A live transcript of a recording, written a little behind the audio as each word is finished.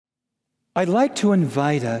I'd like to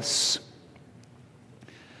invite us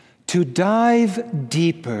to dive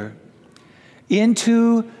deeper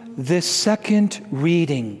into this second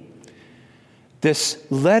reading, this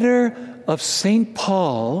letter of St.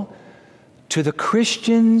 Paul to the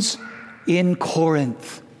Christians in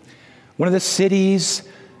Corinth, one of the cities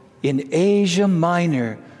in Asia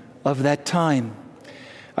Minor of that time.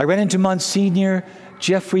 I ran into Monsignor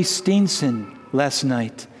Jeffrey Steenson last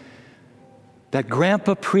night, that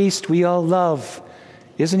grandpa priest we all love.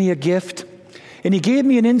 Isn't he a gift? And he gave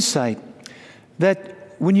me an insight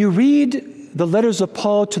that when you read the letters of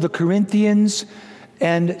Paul to the Corinthians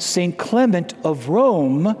and St. Clement of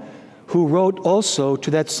Rome, who wrote also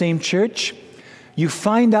to that same church, you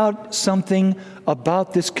find out something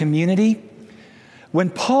about this community.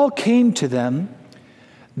 When Paul came to them,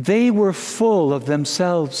 they were full of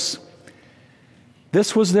themselves.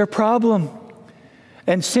 This was their problem.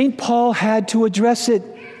 And St. Paul had to address it.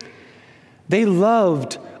 They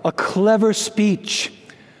loved a clever speech,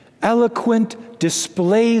 eloquent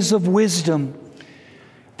displays of wisdom.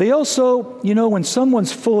 They also, when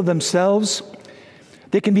someone's full of themselves,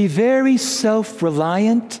 they can be very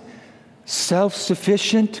self-reliant,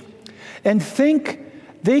 self-sufficient, and think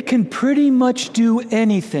they can pretty much do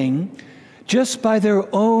anything just by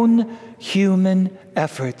their own human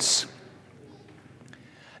efforts.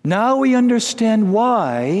 Now we understand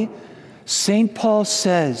why St. Paul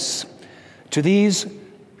says to these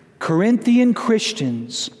Corinthian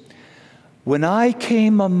Christians, "When I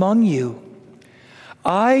came among you,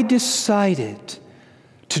 I decided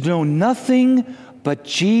to know nothing but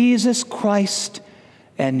Jesus Christ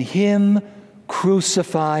and Him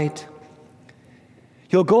crucified."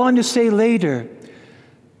 He'll go on to say later,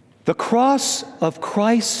 the cross of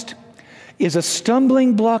Christ is a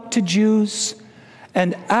stumbling block to Jews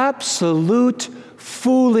and absolute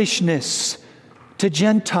foolishness to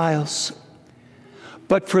Gentiles.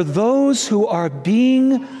 But for those who are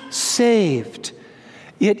being saved,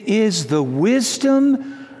 it is the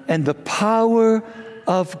wisdom and the power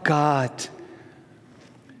of God.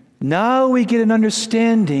 Now we get an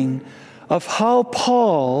understanding of how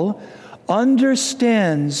Paul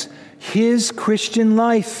understands his Christian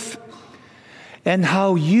life and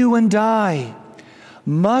how you and I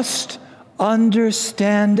must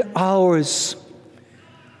understand ours.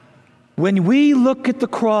 When we look at the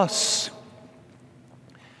cross,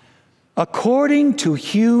 according to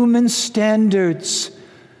human standards,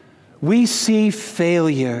 we see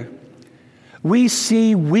failure, we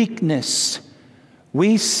see weakness,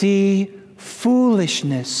 we see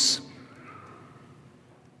foolishness.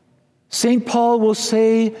 St. Paul will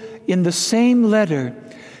say in the same letter,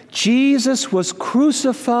 Jesus was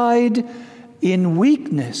crucified in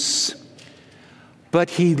weakness, but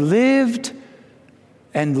He lived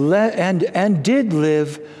and did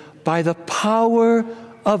live by the power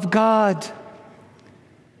of God.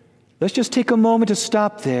 Let's just take a moment to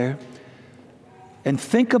stop there and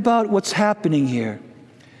think about what's happening here.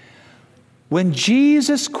 When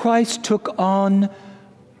Jesus Christ took on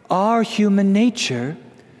our human nature,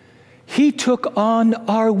 He took on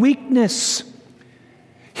our weakness.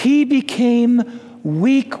 He became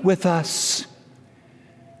weak with us.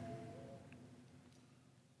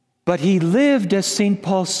 But He lived, as St.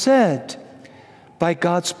 Paul said, by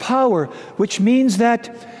God's power, which means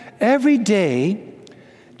that every day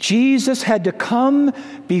Jesus had to come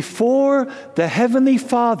before the Heavenly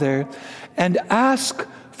Father and ask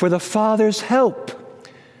for the Father's help.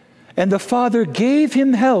 And the Father gave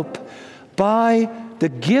Him help by the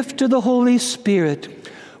gift of the Holy Spirit,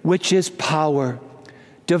 which is power,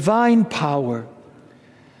 divine power.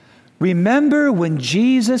 Remember when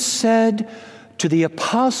Jesus said to the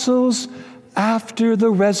apostles after the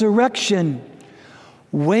resurrection,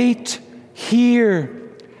 "Wait here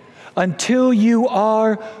until you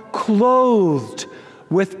are clothed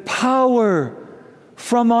with power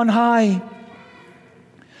from on high."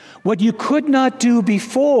 What you could not do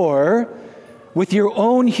before with your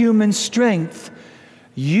own human strength,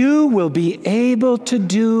 you will be able to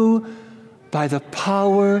do by the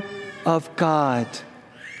power of God.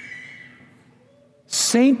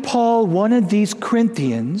 St. Paul wanted these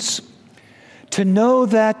Corinthians to know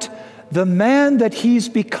that the man that he's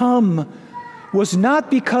become was not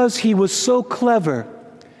because he was so clever.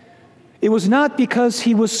 It was not because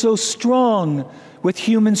he was so strong with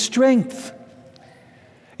human strength.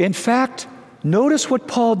 In fact, notice what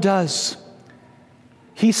Paul does.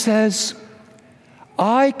 He says,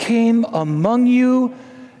 "I came among you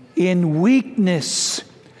in weakness,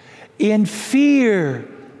 in fear,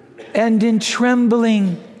 and in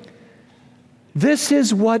trembling." This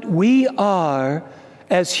is what we are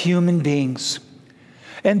as human beings.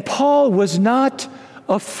 And Paul was not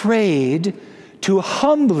afraid to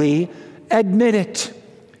humbly admit it.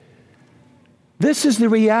 This is the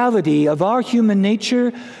reality of our human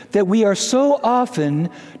nature that we are so often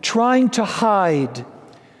trying to hide.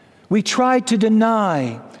 We try to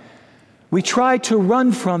deny. We try to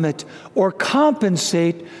run from it or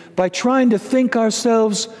compensate by trying to think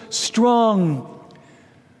ourselves strong.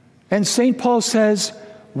 And St. Paul says,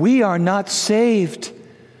 we are not saved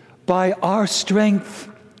by our strength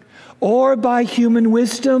or by human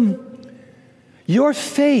wisdom. Your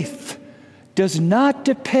faith does not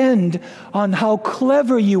depend on how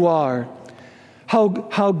clever you are,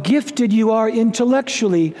 how gifted you are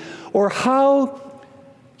intellectually, or how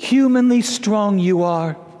humanly strong you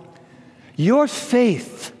are. Your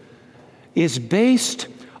faith is based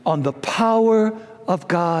on the power of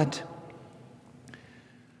God.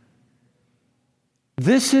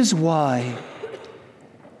 This is why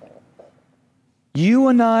you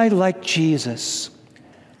and I, like Jesus,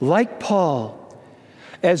 like Paul,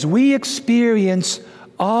 as we experience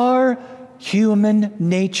our human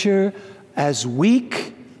nature as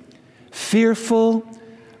weak, fearful,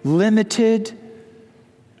 limited,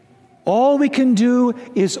 all we can do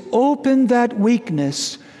is open that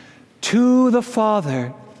weakness to the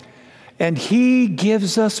Father, and He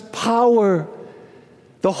gives us power,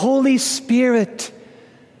 the Holy Spirit,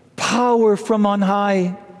 power from on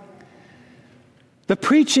high. The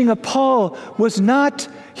preaching of Paul was not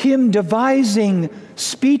him devising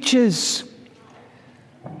speeches.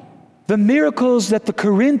 The miracles that the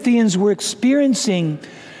Corinthians were experiencing,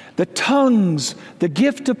 the tongues, the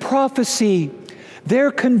gift of prophecy,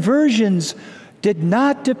 their conversions did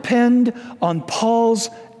not depend on Paul's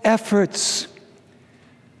efforts.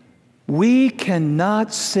 We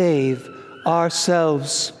cannot save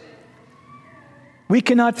ourselves. We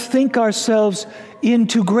cannot think ourselves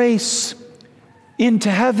into grace, into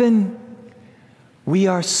heaven. We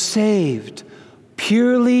are saved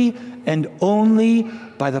purely and only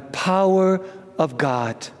by the power of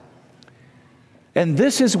God. And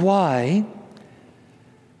this is why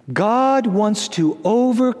God wants to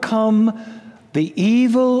overcome the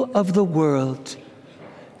evil of the world,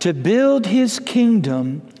 to build His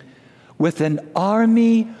kingdom with an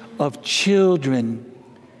army of children,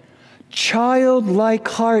 childlike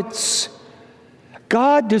hearts.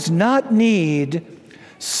 God does not need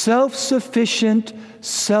self-sufficient,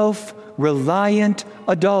 self-reliant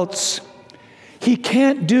adults. He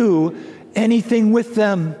can't do anything with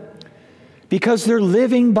them because they're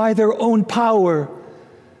living by their own power.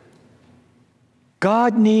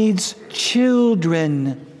 God needs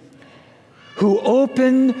children who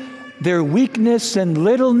open their weakness and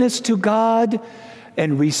littleness to God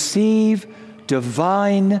and receive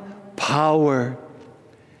divine power.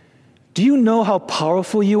 Do you know how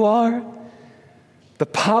powerful you are? The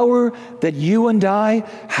power that you and I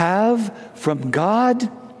have from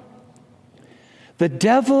God? The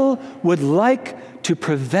devil would like to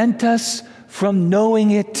prevent us from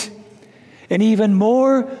knowing it, and even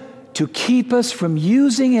more, to keep us from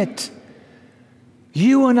using it.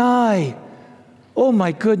 You and I, oh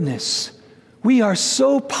my goodness, we are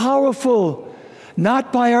so powerful,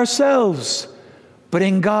 not by ourselves, but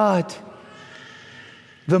in God.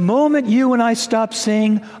 The moment you and I stop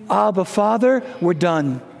saying, Abba, Father, we're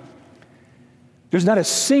done. There's not a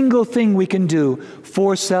single thing we can do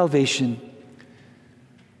for salvation.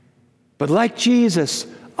 But like Jesus,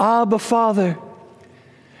 Abba, Father.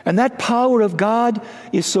 And that power of God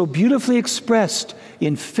is so beautifully expressed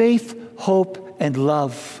in faith, hope, and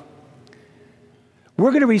love.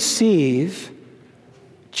 We're going to receive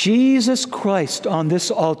Jesus Christ on this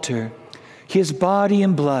altar, His body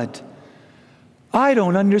and blood. I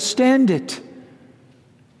don't understand it.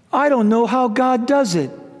 I don't know how God does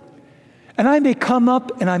it. And I may come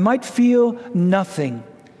up and I might feel nothing.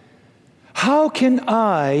 How can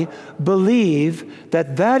I believe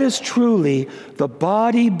that that is truly the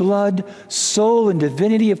body, blood, soul, and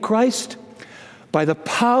divinity of Christ? By the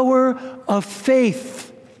power of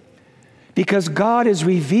faith. Because God has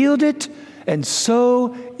revealed it, and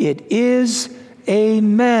so it is.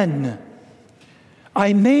 Amen.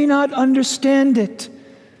 I may not understand it.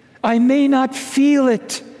 I may not feel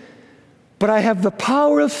it. But I have the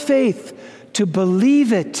power of faith to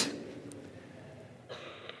believe it.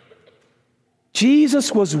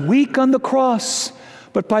 Jesus was weak on the cross,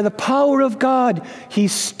 but by the power of God, He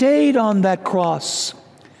stayed on that cross.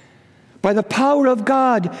 By the power of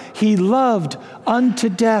God, He loved unto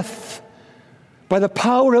death. By the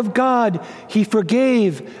power of God, He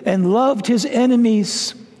forgave and loved His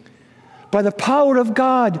enemies. By the power of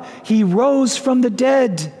God, He rose from the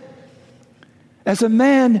dead. As a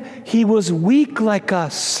man, he was weak like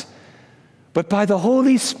us, but by the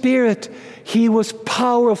Holy Spirit, he was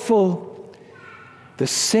powerful. The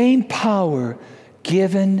same power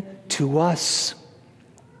given to us.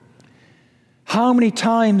 How many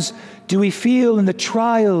times do we feel in the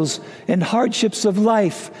trials and hardships of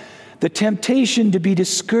life the temptation to be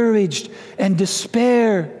discouraged and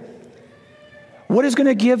despair? What is going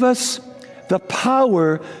to give us the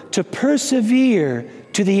power to persevere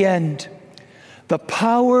to the end? The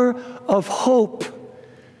power of hope.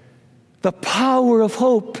 The power of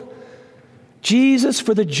hope. Jesus,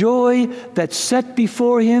 for the joy that's set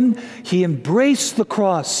before him, he embraced the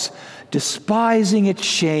cross, despising its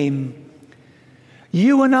shame.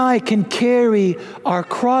 You and I can carry our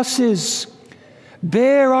crosses,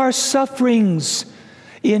 bear our sufferings,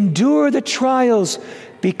 endure the trials,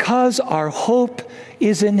 because our hope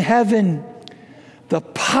is in heaven. The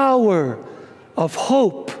power of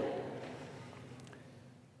hope.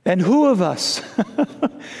 And who of us,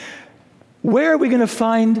 where are we going to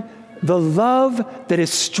find the love that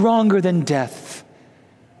is stronger than death?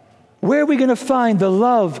 Where are we going to find the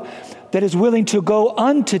love that is willing to go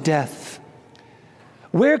unto death?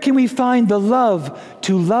 Where can we find the love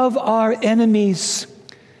to love our enemies,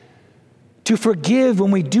 to forgive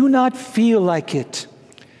when we do not feel like it?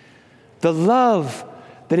 The love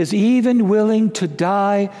that is even willing to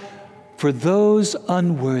die for those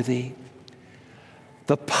unworthy.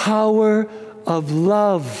 The power of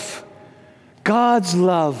love, God's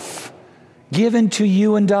love given to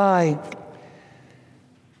you and I.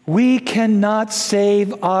 We cannot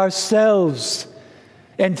save ourselves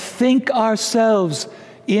and think ourselves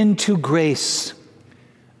into grace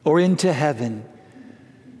or into heaven.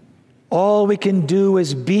 All we can do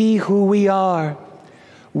is be who we are,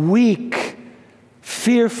 weak,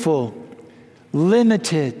 fearful,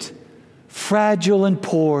 limited, fragile, and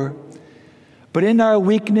poor. But in our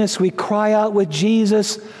weakness, we cry out with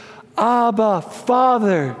Jesus, Abba,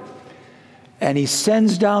 Father, and he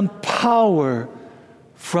sends down power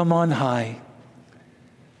from on high.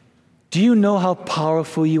 Do you know how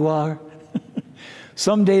powerful you are?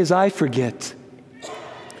 Some days I forget.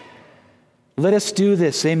 Let us do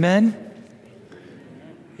this. Amen?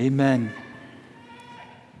 Amen.